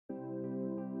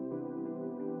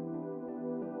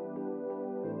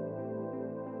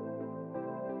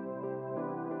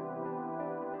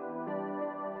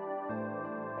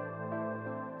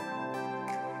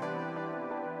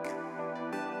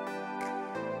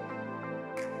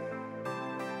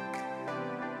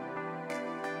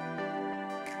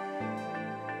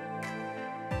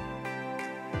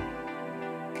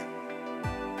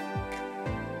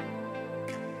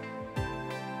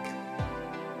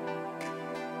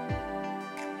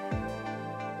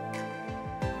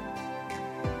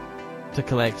To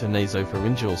collect a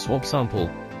nasopharyngeal swab sample,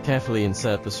 carefully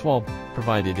insert the swab,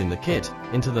 provided in the kit,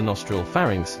 into the nostril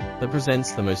pharynx that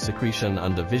presents the most secretion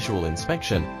under visual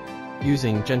inspection.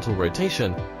 Using gentle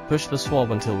rotation, push the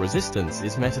swab until resistance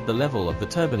is met at the level of the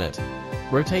turbinate.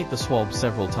 Rotate the swab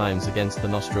several times against the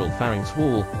nostril pharynx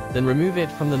wall, then remove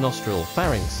it from the nostril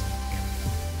pharynx.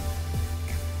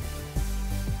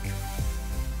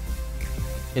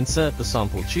 Insert the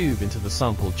sample tube into the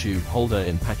sample tube holder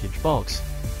in package box.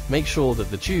 Make sure that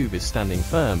the tube is standing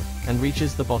firm and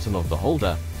reaches the bottom of the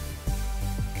holder.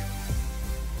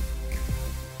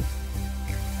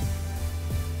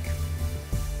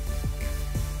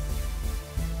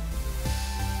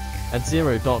 Add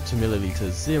 0.2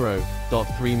 ml,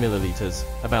 0.3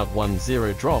 ml, about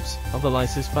 10 drops of the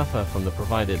lysis buffer from the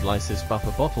provided lysis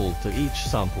buffer bottle to each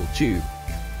sample tube.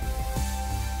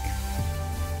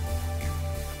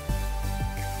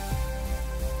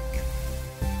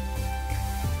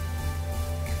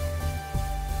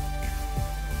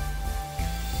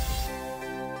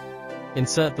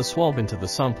 Insert the swab into the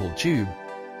sample tube.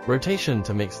 Rotation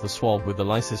to mix the swab with the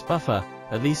lysis buffer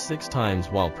at least 6 times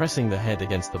while pressing the head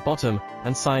against the bottom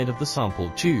and side of the sample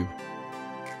tube.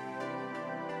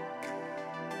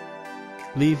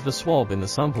 Leave the swab in the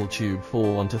sample tube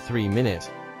for 1 to 3 minutes.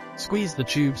 Squeeze the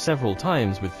tube several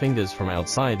times with fingers from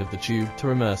outside of the tube to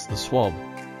immerse the swab.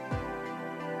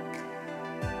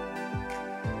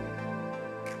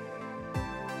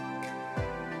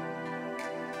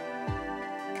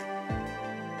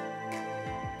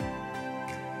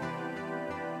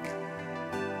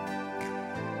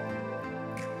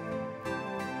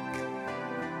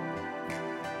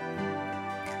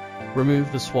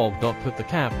 Remove the swab. Put the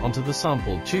cap onto the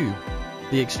sample tube.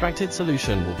 The extracted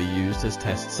solution will be used as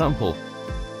test sample.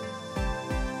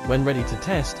 When ready to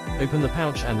test, open the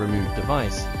pouch and remove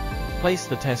device. Place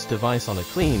the test device on a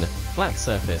clean, flat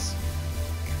surface.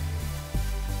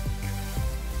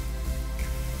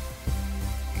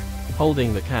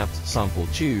 Holding the capped sample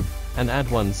tube, and add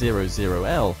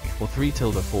 100L or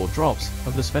 3-4 drops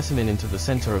of the specimen into the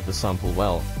center of the sample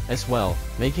well,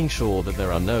 making sure that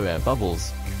there are no air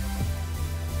bubbles.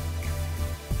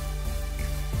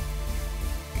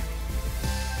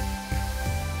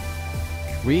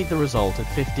 Read the result at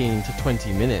 15 to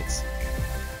 20 minutes.